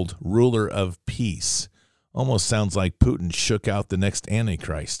world, ruler of peace. Almost sounds like Putin shook out the next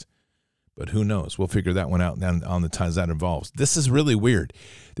Antichrist. But who knows? We'll figure that one out on the times that involves. This is really weird.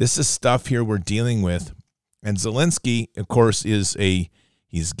 This is stuff here we're dealing with. And Zelensky, of course,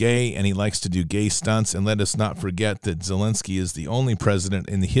 he's gay, and he likes to do gay stunts. And let us not forget that Zelensky is the only president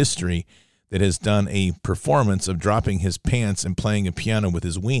in the history that has done a performance of dropping his pants and playing a piano with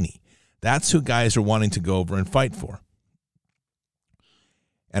his weenie. That's who guys are wanting to go over and fight for.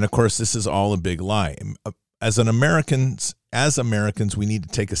 And, of course, this is all a big lie. As Americans, we need to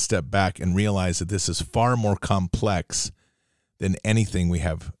take a step back and realize that this is far more complex than anything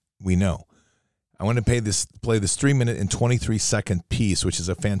we know. I want to play this 3-minute and 23-second piece, which is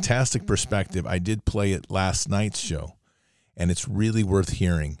a fantastic perspective. I did play it last night's show, and it's really worth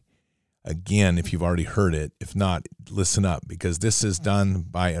hearing. Again, if you've already heard it. If not, listen up, because this is done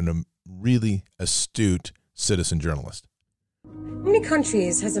by a really astute citizen journalist. How many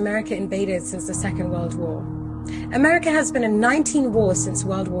countries has America invaded since the Second World War? America has been in 19 wars since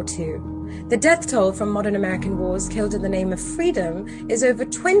World War II. The death toll from modern American wars killed in the name of freedom is over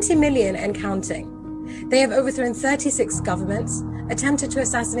 20 million and counting. They have overthrown 36 governments, attempted to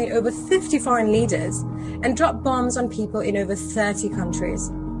assassinate over 50 foreign leaders, and dropped bombs on people in over 30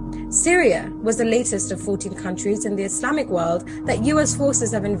 countries. Syria was the latest of 14 countries in the Islamic world that US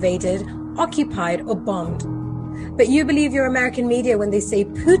forces have invaded, occupied, or bombed. But you believe your American media when they say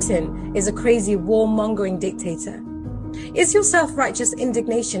Putin is a crazy warmongering dictator. Is your self-righteous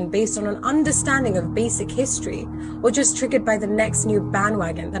indignation based on an understanding of basic history, or just triggered by the next new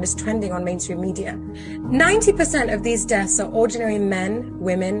bandwagon that is trending on mainstream media? 90% of these deaths are ordinary men,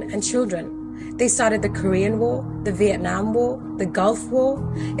 women, and children. They started the Korean War, the Vietnam War, the Gulf War.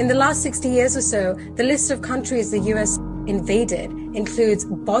 In the last 60 years or so, the list of countries the US invaded includes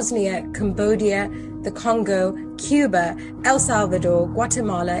Bosnia, Cambodia, the Congo, Cuba, El Salvador,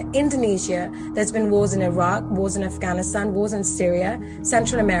 Guatemala, Indonesia. There's been wars in Iraq, wars in Afghanistan, wars in Syria,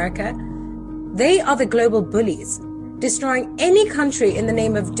 Central America. They are the global bullies, destroying any country in the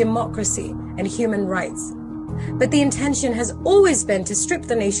name of democracy and human rights. but the intention has always been to strip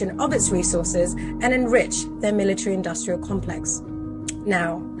the nation of its resources and enrich their military-industrial complex.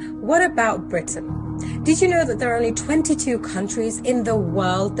 Now, what about Britain? Did you know that there are only 22 countries in the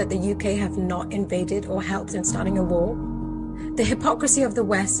world that the UK have not invaded or helped in starting a war? The hypocrisy of the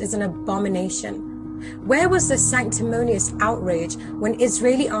West is an abomination. Where was the sanctimonious outrage when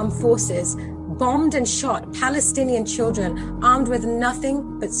Israeli armed forces bombed and shot Palestinian children armed with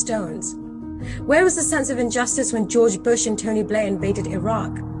nothing but stones? Where was the sense of injustice when George Bush and Tony Blair invaded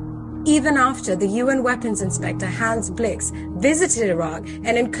Iraq? Even after the UN weapons inspector Hans Blix visited Iraq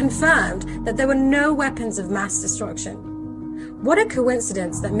and confirmed that there were no weapons of mass destruction. What a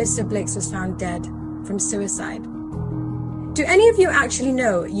coincidence that Mr. Blix was found dead from suicide. Do any of you actually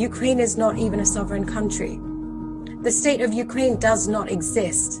know Ukraine is not even a sovereign country? The state of Ukraine does not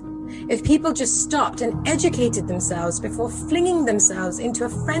exist. If people just stopped and educated themselves before flinging themselves into a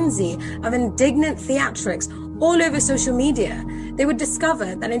frenzy of indignant theatrics all over social media, they would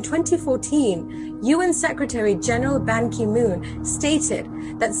discover that in 2014, UN Secretary General Ban Ki-moon stated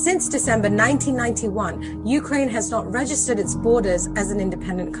that since December 1991, Ukraine has not registered its borders as an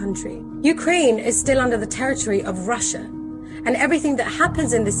independent country. Ukraine is still under the territory of Russia, and everything that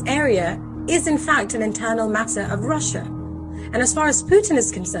happens in this area is in fact an internal matter of Russia. And as far as Putin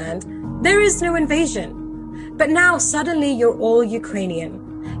is concerned, there is no invasion. But now suddenly you're all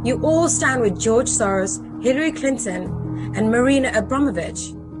Ukrainian. You all stand with George Soros, Hillary Clinton, and Marina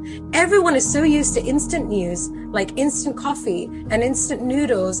Abramovich. Everyone is so used to instant news, like instant coffee and instant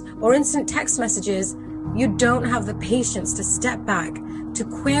noodles or instant text messages, you don't have the patience to step back, to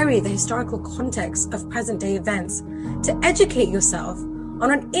query the historical context of present-day events, to educate yourself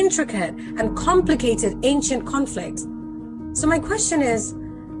on an intricate and complicated ancient conflict. So my question is,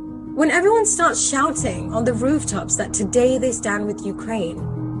 when everyone starts shouting on the rooftops that today they stand with Ukraine,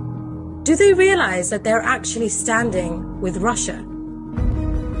 do they realize that they're actually standing with Russia?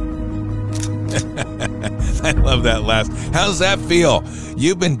 I love that last. How's that feel?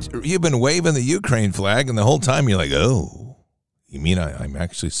 You've been waving the Ukraine flag, and the whole time you're like, oh, you mean I'm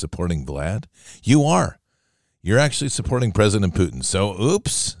actually supporting Vlad? You are. You're actually supporting President Putin. So,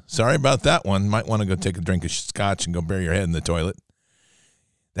 oops, sorry about that one. Might want to go take a drink of scotch and go bury your head in the toilet.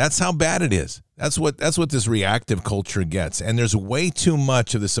 That's how bad it is. That's what this reactive culture gets. And there's way too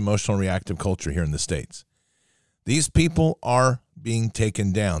much of this emotional reactive culture here in the States. These people are being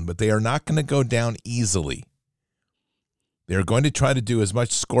taken down, but they are not going to go down easily. They're going to try to do as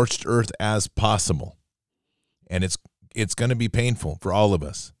much scorched earth as possible. And it's going to be painful for all of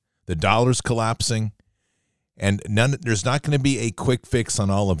us. The dollar's collapsing. And there's not going to be a quick fix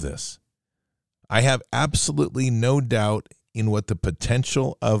on all of this. I have absolutely no doubt in what the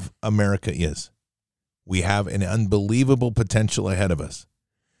potential of America is. We have an unbelievable potential ahead of us.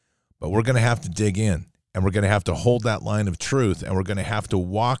 But we're going to have to dig in, and we're going to have to hold that line of truth, and we're going to have to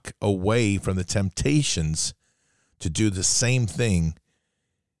walk away from the temptations to do the same thing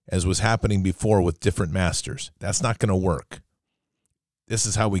as was happening before with different masters. That's not going to work. This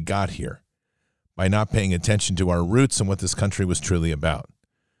is how we got here, by not paying attention to our roots and what this country was truly about.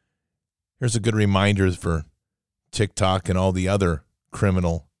 Here's a good reminder for TikTok and all the other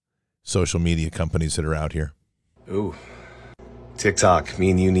criminal social media companies that are out here. Ooh, TikTok,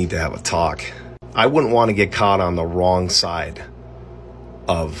 me and you need to have a talk. I wouldn't want to get caught on the wrong side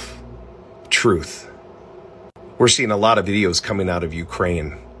of truth. We're seeing a lot of videos coming out of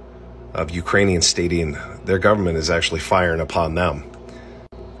Ukraine, of Ukrainians stating their government is actually firing upon them.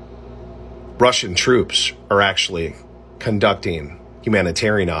 Russian troops are actually conducting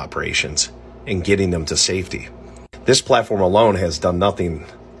humanitarian operations and getting them to safety. This platform alone has done nothing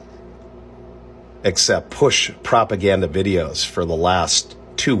except push propaganda videos for the last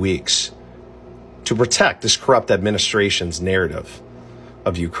 2 weeks to protect this corrupt administration's narrative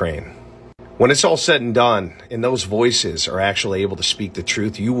of Ukraine. When it's all said and done, and those voices are actually able to speak the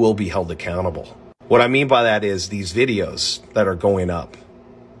truth, you will be held accountable. What I mean by that is these videos that are going up,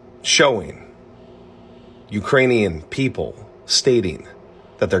 showing Ukrainian people stating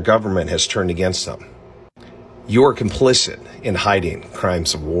that their government has turned against them. You're complicit in hiding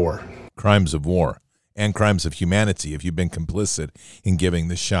crimes of war. Crimes of war and crimes of humanity if you've been complicit in giving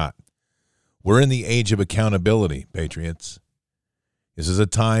the shot. We're in the age of accountability, patriots. This is a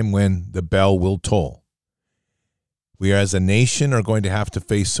time when the bell will toll. We as a nation are going to have to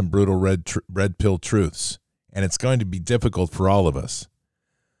face some brutal red pill truths, and it's going to be difficult for all of us.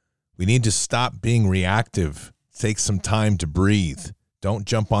 We need to stop being reactive. Take some time to breathe. Don't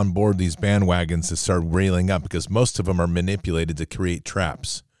jump on board these bandwagons to start railing up, because most of them are manipulated to create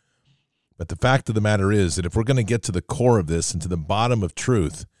traps. But the fact of the matter is that if we're going to get to the core of this and to the bottom of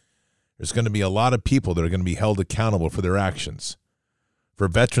truth, There's going to be a lot of people that are going to be held accountable for their actions. For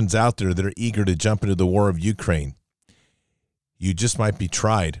veterans out there that are eager to jump into the war of Ukraine, you just might be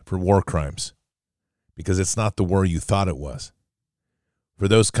tried for war crimes because it's not the war you thought it was. For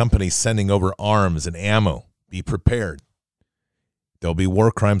those companies sending over arms and ammo, be prepared. There'll be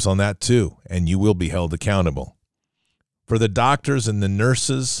war crimes on that too, and you will be held accountable. For the doctors and the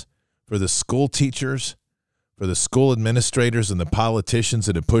nurses, for the school teachers, for the school administrators and the politicians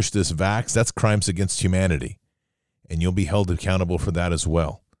that have pushed this vax, that's crimes against humanity. And you'll be held accountable for that as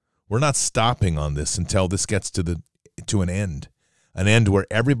well. We're not stopping on this until this gets to an end where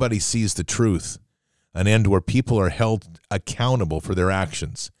everybody sees the truth, an end where people are held accountable for their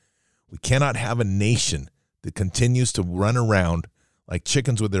actions. We cannot have a nation that continues to run around like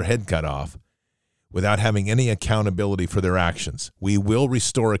chickens with their head cut off without having any accountability for their actions. We will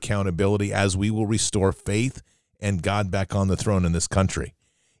restore accountability as we will restore faith and God back on the throne in this country.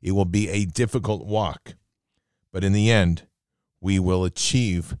 It will be a difficult walk, but in the end, we will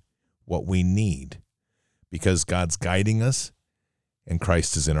achieve what we need because God's guiding us and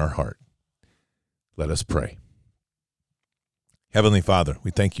Christ is in our heart. Let us pray. Heavenly Father,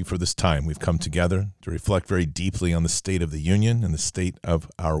 we thank you for this time we've come together to reflect very deeply on the state of the union and the state of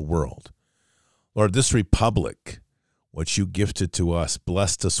our world. Lord, this republic, what you gifted to us,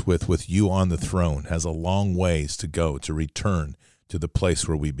 blessed us with you on the throne, has a long ways to go to return to the place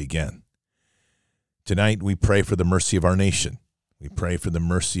where we began. Tonight, we pray for the mercy of our nation. We pray for the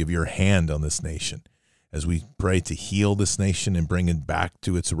mercy of your hand on this nation as we pray to heal this nation and bring it back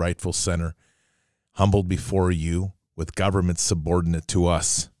to its rightful center, humbled before you, with government subordinate to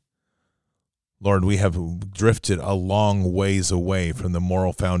us. Lord, we have drifted a long ways away from the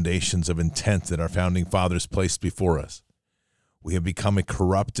moral foundations of intent that our founding fathers placed before us. We have become a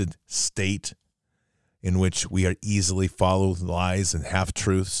corrupted state in which we are easily follow lies and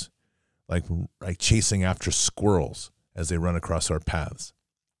half-truths, like chasing after squirrels as they run across our paths.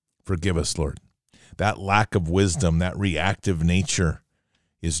 Forgive us, Lord. That lack of wisdom, that reactive nature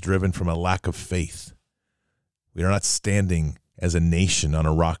is driven from a lack of faith. We are not standing as a nation on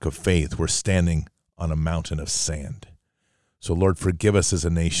a rock of faith. We're standing on a mountain of sand. So, Lord, forgive us as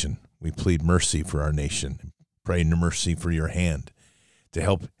a nation. We plead mercy for our nation. Pray mercy for your hand to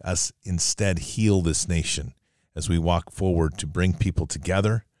help us instead heal this nation as we walk forward to bring people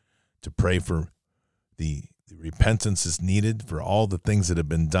together, to pray for the repentance is needed for all the things that have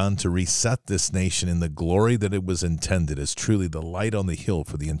been done to reset this nation in the glory that it was intended as truly the light on the hill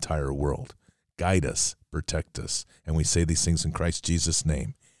for the entire world. Guide us, protect us, and we say these things in Christ Jesus'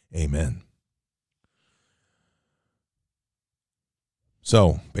 name. Amen.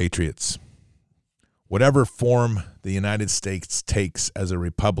 So, patriots, whatever form the United States takes as a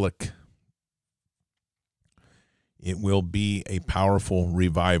republic, it will be a powerful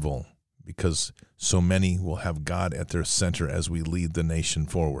revival because so many will have God at their center as we lead the nation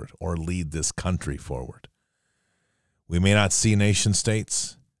forward or lead this country forward. We may not see nation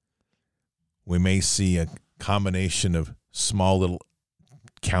states. We may see a combination of small little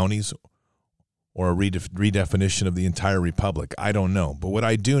counties or a redefinition of the entire republic. I don't know. But what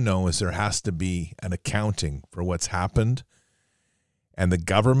I do know is there has to be an accounting for what's happened, and the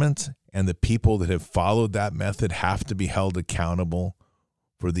government and the people that have followed that method have to be held accountable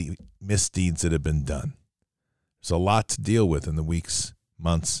for the misdeeds that have been done. There's a lot to deal with in the weeks,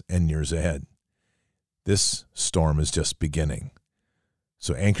 months, and years ahead. This storm is just beginning.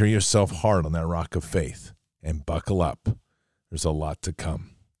 So anchor yourself hard on that rock of faith and buckle up. There's a lot to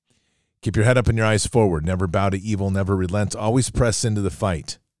come. Keep your head up and your eyes forward. Never bow to evil, never relent. Always press into the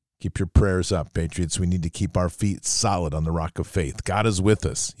fight. Keep your prayers up, patriots. We need to keep our feet solid on the rock of faith. God is with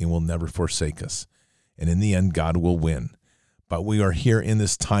us. He will never forsake us. And in the end, God will win. But we are here in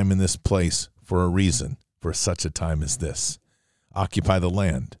this time, in this place, for a reason, for such a time as this. Occupy the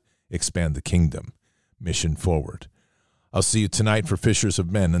land. Expand the kingdom. Mission forward. I'll see you tonight for Fishers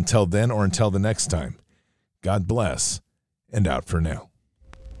of Men. Until then or until the next time, God bless, and out for now.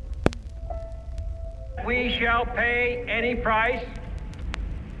 We shall pay any price,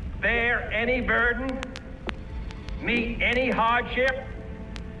 bear any burden, meet any hardship,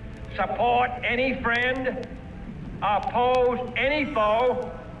 support any friend, oppose any foe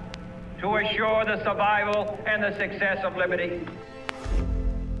to assure the survival and the success of liberty.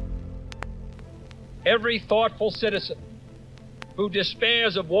 Every thoughtful citizen who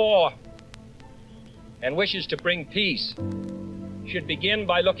despairs of war and wishes to bring peace should begin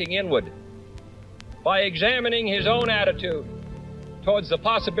by looking inward, by examining his own attitude towards the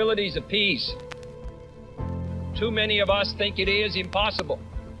possibilities of peace. Too many of us think it is impossible.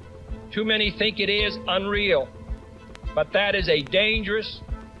 Too many think it is unreal. But that is a dangerous,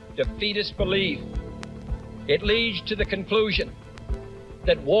 defeatist belief. It leads to the conclusion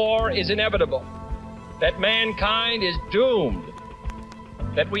that war is inevitable, that mankind is doomed,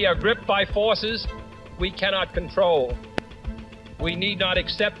 that we are gripped by forces we cannot control. We need not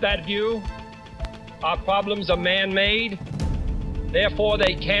accept that view. Our problems are man-made, therefore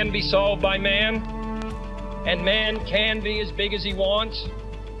they can be solved by man, and man can be as big as he wants.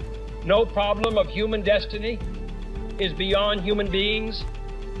 No problem of human destiny is beyond human beings.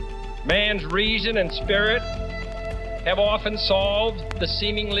 Man's reason and spirit have often solved the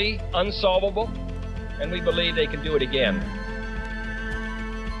seemingly unsolvable, and we believe they can do it again.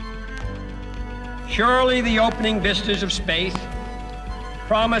 Surely the opening vistas of space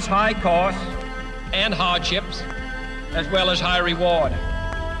promise high costs and hardships, as well as high reward.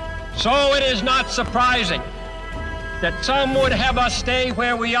 So it is not surprising that some would have us stay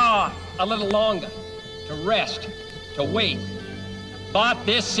where we are a little longer, to rest, to wait. But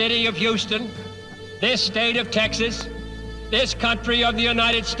this city of Houston, this state of Texas, this country of the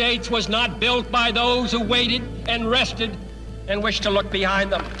United States was not built by those who waited and rested and wished to look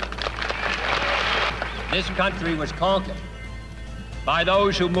behind them. This country was conquered by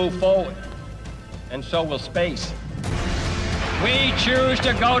those who move forward, and so will space. We choose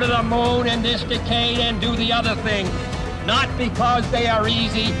to go to the moon in this decade and do the other thing, not because they are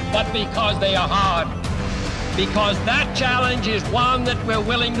easy, but because they are hard. Because that challenge is one that we're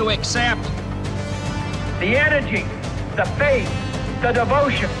willing to accept. The energy, the faith, the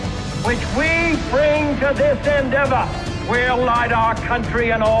devotion which we bring to this endeavor will light our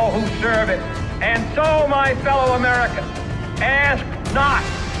country and all who serve it. And so, my fellow Americans, ask not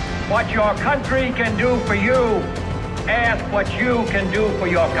what your country can do for you. Ask what you can do for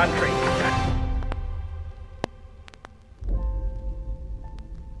your country.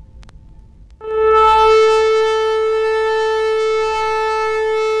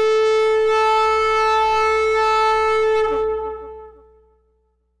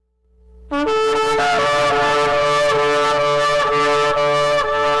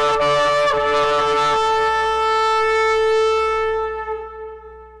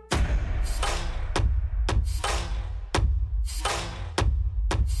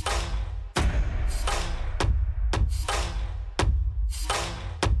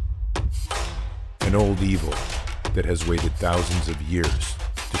 An old evil that has waited thousands of years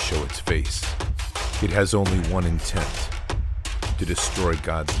to show its face. It has only one intent: to destroy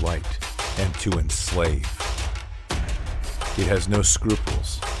God's light and to enslave. It has no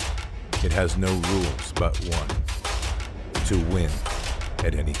scruples. It has no rules but one: to win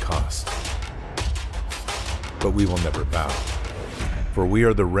at any cost. But we will never bow, for we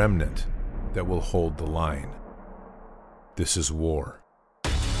are the remnant that will hold the line. This is war.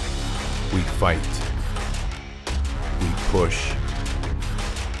 We fight. We push.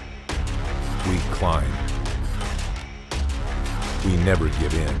 We climb. We never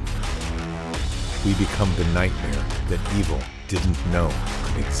give in. We become the nightmare that evil didn't know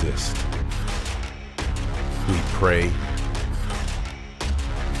could exist. We pray.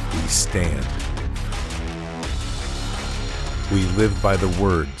 We stand. We live by the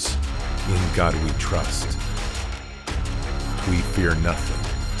words, "In God we trust." We fear nothing.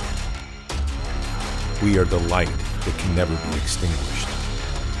 We are the light that can never be extinguished.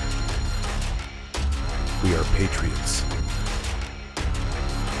 We are patriots.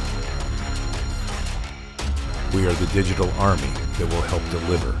 We are the digital army that will help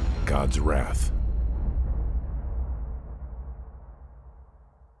deliver God's wrath.